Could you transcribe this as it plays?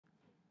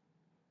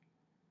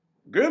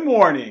Good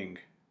morning!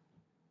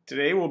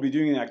 Today we'll be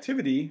doing an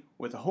activity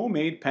with a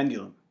homemade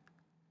pendulum.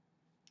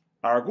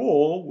 Our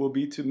goal will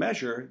be to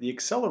measure the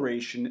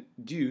acceleration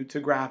due to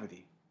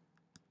gravity.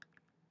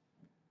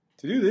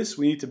 To do this,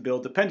 we need to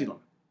build the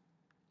pendulum.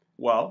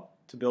 Well,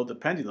 to build the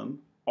pendulum,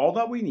 all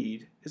that we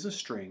need is a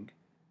string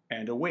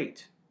and a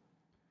weight.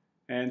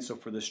 And so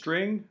for the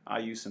string, I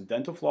used some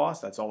dental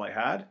floss, that's all I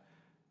had.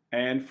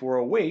 And for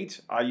a weight,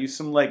 I used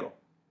some Lego.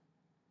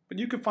 But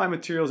you can find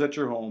materials at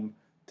your home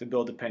to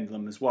build a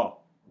pendulum as well.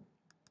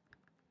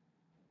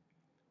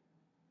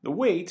 The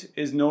weight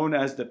is known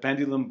as the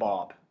pendulum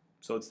bob.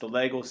 So it's the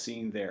Lego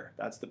seen there.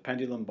 That's the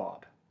pendulum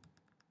bob.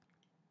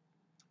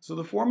 So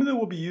the formula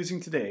we'll be using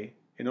today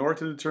in order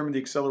to determine the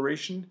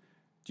acceleration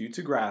due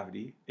to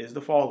gravity is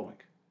the following.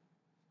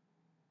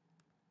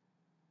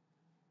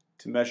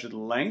 To measure the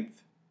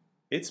length,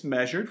 it's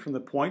measured from the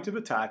point of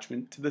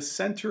attachment to the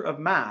center of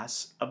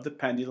mass of the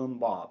pendulum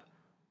bob,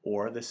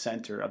 or the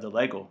center of the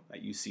Lego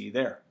that you see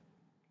there.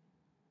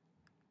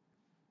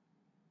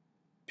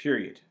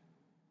 Period.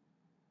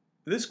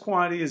 This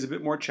quantity is a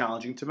bit more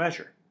challenging to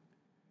measure.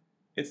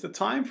 It's the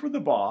time for the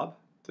bob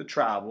to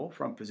travel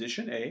from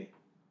position A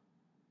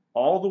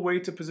all the way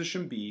to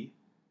position B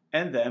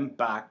and then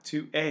back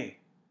to A.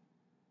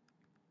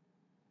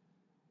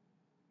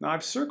 Now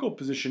I've circled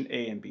position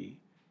A and B.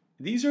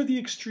 These are the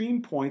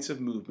extreme points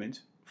of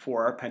movement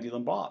for our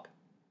pendulum bob.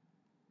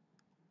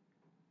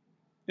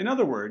 In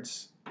other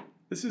words,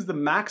 this is the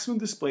maximum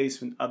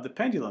displacement of the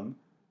pendulum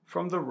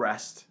from the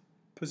rest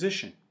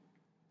position.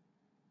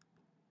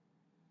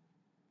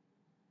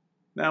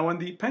 Now when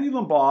the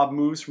pendulum bob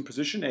moves from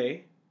position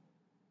A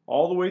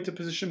all the way to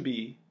position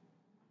B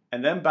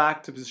and then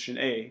back to position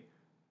A,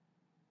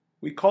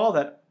 we call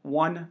that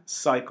one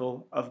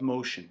cycle of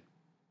motion.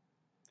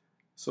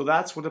 So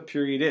that's what a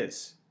period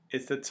is.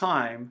 It's the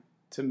time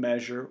to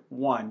measure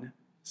one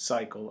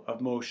cycle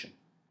of motion.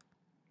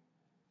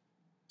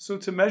 So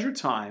to measure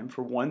time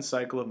for one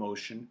cycle of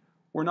motion,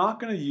 we're not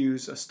going to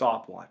use a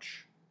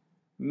stopwatch.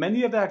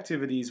 Many of the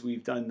activities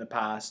we've done in the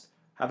past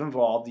have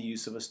involved the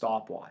use of a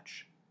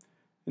stopwatch.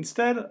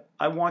 Instead,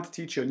 I want to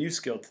teach you a new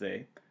skill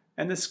today,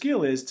 and the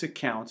skill is to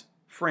count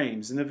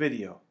frames in a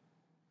video.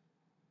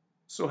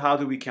 So how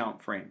do we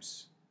count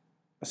frames?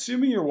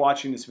 Assuming you're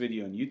watching this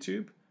video on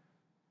YouTube,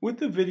 with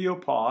the video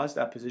paused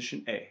at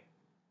position A,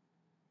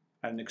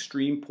 at an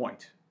extreme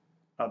point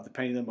of the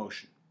pendulum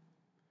motion.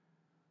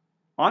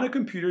 On a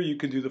computer, you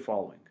can do the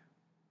following.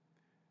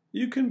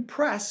 You can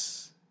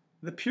press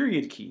the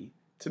period key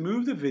to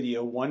move the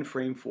video one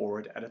frame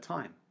forward at a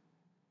time.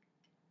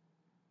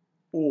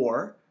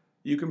 Or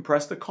you can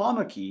press the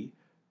comma key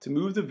to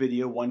move the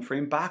video one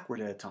frame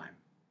backward at a time.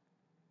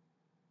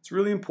 It's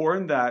really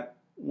important that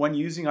when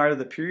using either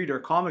the period or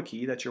comma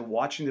key that you're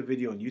watching the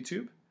video on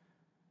YouTube.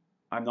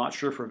 I'm not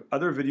sure for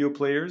other video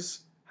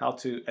players how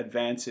to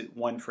advance it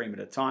one frame at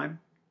a time.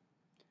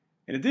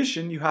 In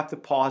addition, you have to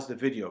pause the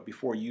video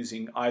before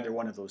using either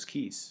one of those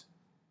keys.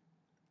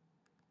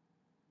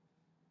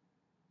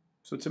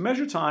 So to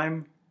measure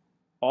time,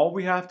 all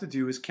we have to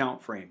do is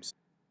count frames.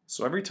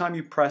 So every time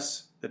you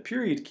press the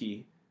period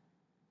key,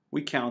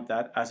 we count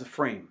that as a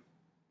frame.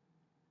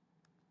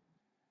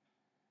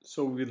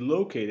 So we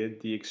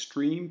located the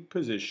extreme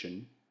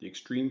position, the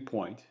extreme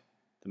point,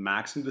 the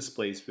maximum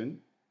displacement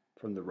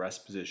from the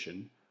rest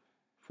position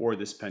for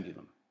this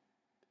pendulum.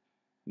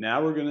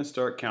 Now we're going to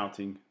start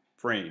counting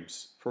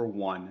frames for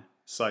one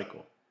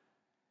cycle.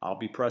 I'll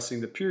be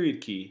pressing the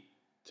period key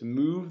to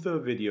move the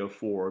video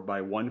forward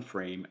by one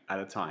frame at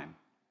a time.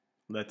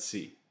 Let's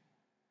see.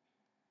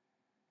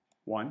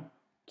 1,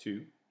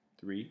 2,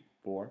 3,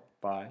 4,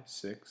 5,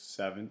 6,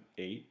 7,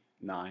 8,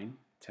 9,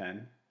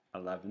 10,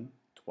 11,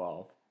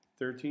 12,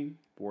 13,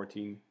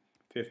 14,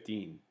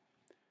 15.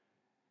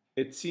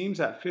 It seems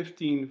at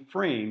 15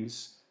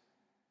 frames,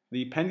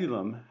 the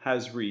pendulum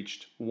has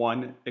reached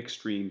one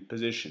extreme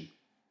position.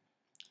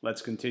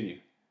 Let's continue.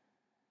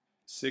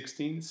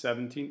 16,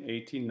 17,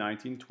 18,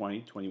 19,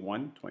 20,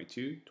 21,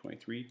 22,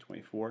 23,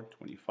 24,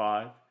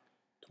 25,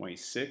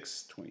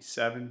 26,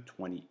 27,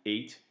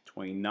 28,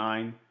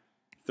 29,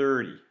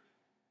 30.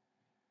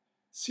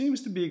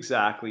 Seems to be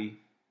exactly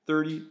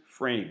 30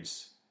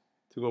 frames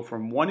to go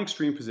from one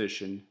extreme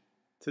position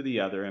to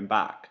the other and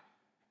back.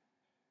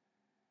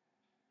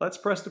 Let's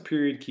press the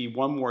period key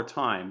one more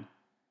time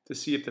to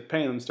see if the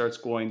pendulum starts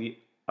going the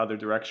other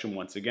direction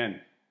once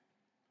again.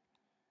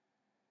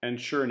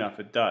 And sure enough,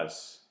 it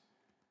does.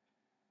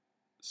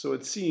 So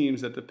it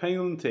seems that the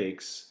pendulum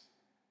takes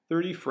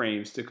 30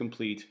 frames to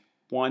complete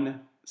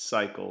one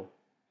cycle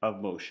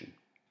of motion.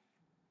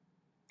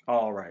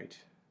 All right.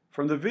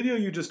 From the video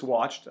you just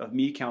watched of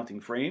me counting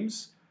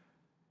frames,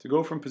 to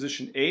go from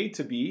position A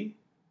to B,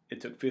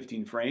 it took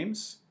 15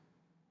 frames.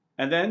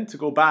 And then to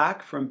go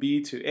back from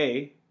B to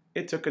A,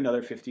 it took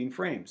another 15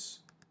 frames.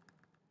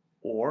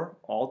 Or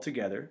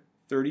altogether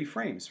 30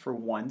 frames for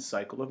one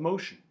cycle of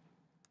motion.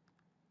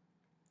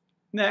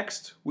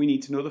 Next, we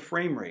need to know the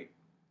frame rate.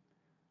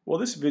 Well,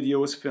 this video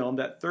was filmed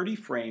at 30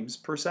 frames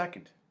per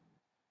second.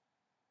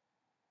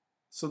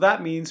 So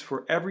that means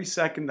for every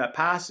second that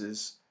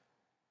passes,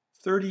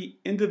 30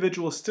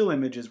 individual still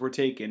images were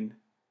taken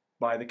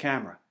by the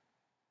camera.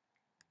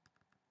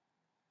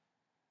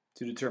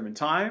 To determine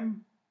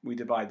time, we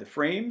divide the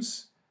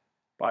frames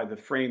by the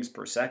frames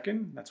per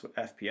second. That's what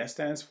FPS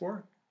stands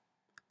for.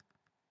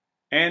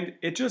 And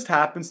it just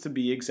happens to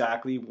be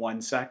exactly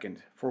 1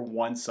 second for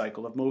one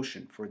cycle of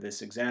motion for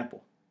this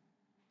example.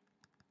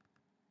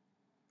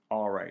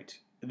 All right,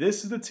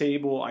 this is the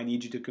table I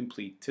need you to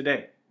complete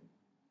today.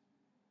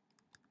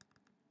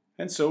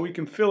 And so we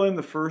can fill in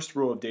the first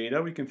row of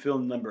data. We can fill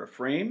in the number of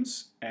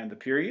frames and the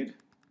period.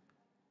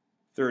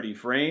 30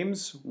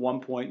 frames,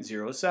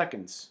 1.0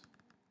 seconds.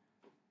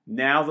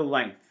 Now the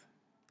length.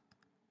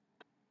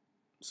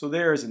 So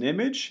there is an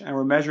image, and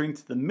we're measuring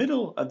to the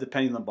middle of the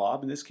pendulum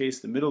bob, in this case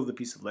the middle of the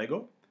piece of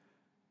Lego.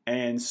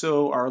 And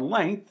so our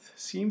length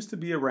seems to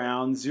be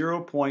around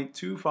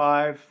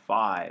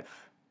 0.255.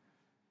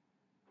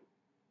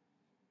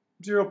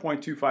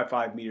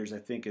 0.255 meters, I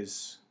think,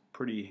 is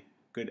pretty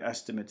good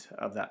estimate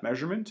of that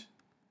measurement.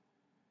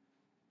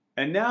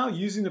 And now,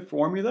 using the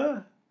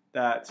formula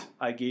that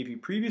I gave you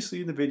previously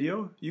in the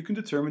video, you can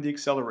determine the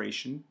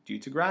acceleration due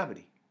to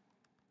gravity.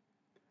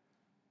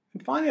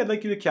 And finally, I'd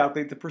like you to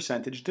calculate the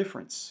percentage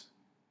difference.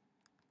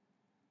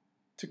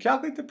 To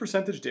calculate the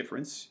percentage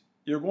difference,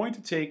 you're going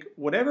to take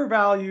whatever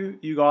value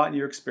you got in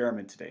your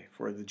experiment today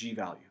for the g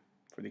value,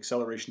 for the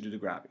acceleration due to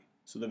gravity.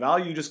 So the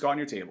value you just got in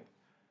your table.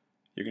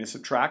 You're going to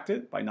subtract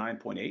it by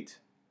 9.8.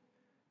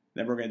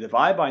 Then we're going to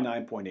divide by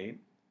 9.8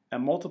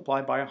 and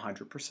multiply by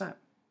 100%.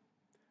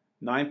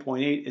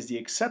 9.8 is the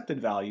accepted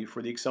value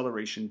for the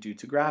acceleration due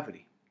to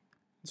gravity.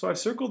 So I've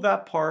circled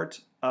that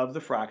part of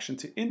the fraction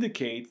to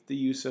indicate the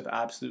use of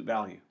absolute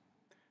value.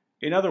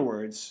 In other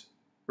words,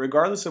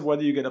 regardless of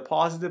whether you get a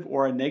positive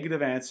or a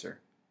negative answer,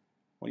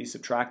 when you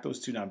subtract those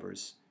two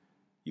numbers,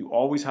 you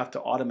always have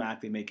to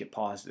automatically make it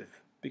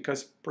positive,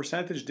 because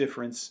percentage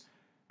difference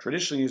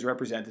traditionally is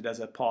represented as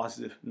a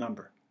positive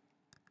number.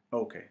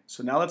 Okay,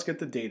 so now let's get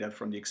the data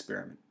from the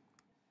experiment.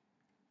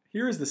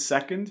 Here is the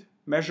second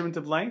measurement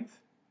of length.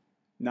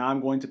 Now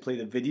I'm going to play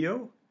the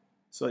video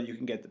so that you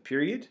can get the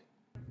period.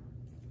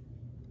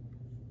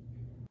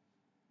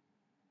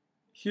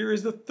 Here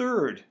is the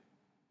third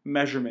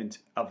measurement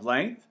of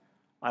length.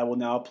 I will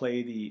now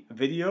play the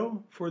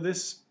video for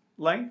this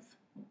length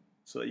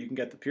so that you can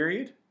get the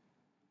period.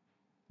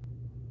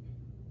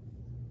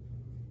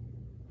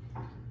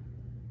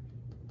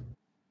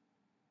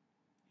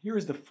 Here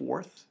is the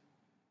fourth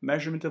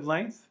measurement of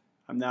length.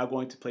 I'm now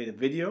going to play the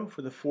video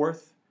for the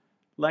fourth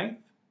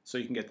length so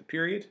you can get the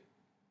period.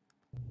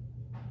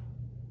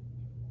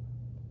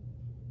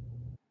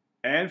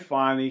 And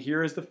finally,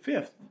 here is the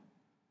fifth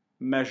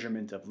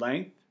measurement of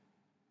length.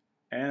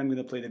 And I'm going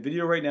to play the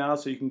video right now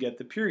so you can get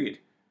the period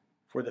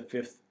for the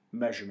fifth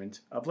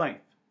measurement of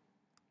length.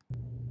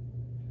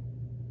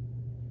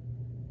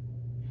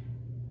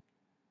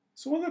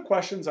 So one of the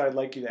questions I'd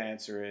like you to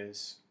answer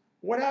is,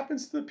 what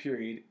happens to the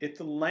period if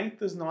the length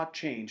does not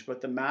change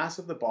but the mass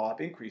of the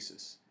bob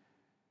increases?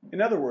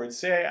 In other words,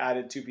 say I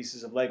added two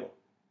pieces of Lego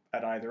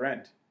at either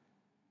end.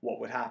 What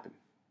would happen?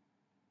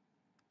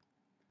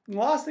 And the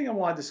last thing I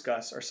want to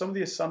discuss are some of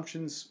the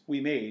assumptions we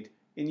made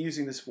in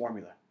using this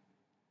formula.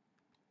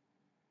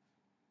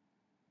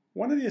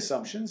 One of the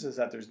assumptions is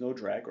that there's no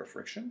drag or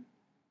friction.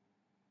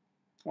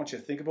 I want you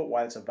to think about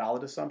why it's a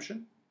valid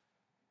assumption.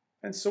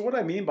 And so what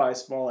I mean by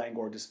small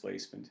angle or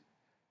displacement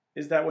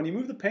is that when you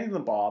move the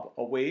pendulum bob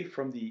away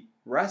from the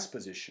rest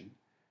position,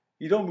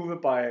 you don't move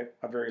it by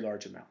a very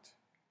large amount.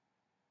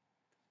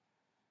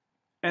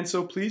 And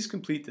so please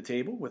complete the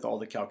table with all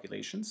the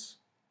calculations.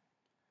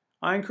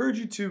 I encourage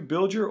you to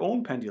build your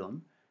own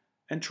pendulum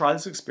and try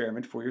this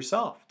experiment for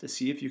yourself to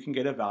see if you can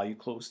get a value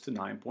close to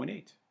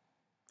 9.8.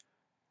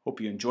 Hope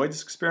you enjoyed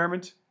this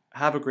experiment.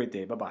 Have a great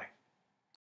day. Bye-bye.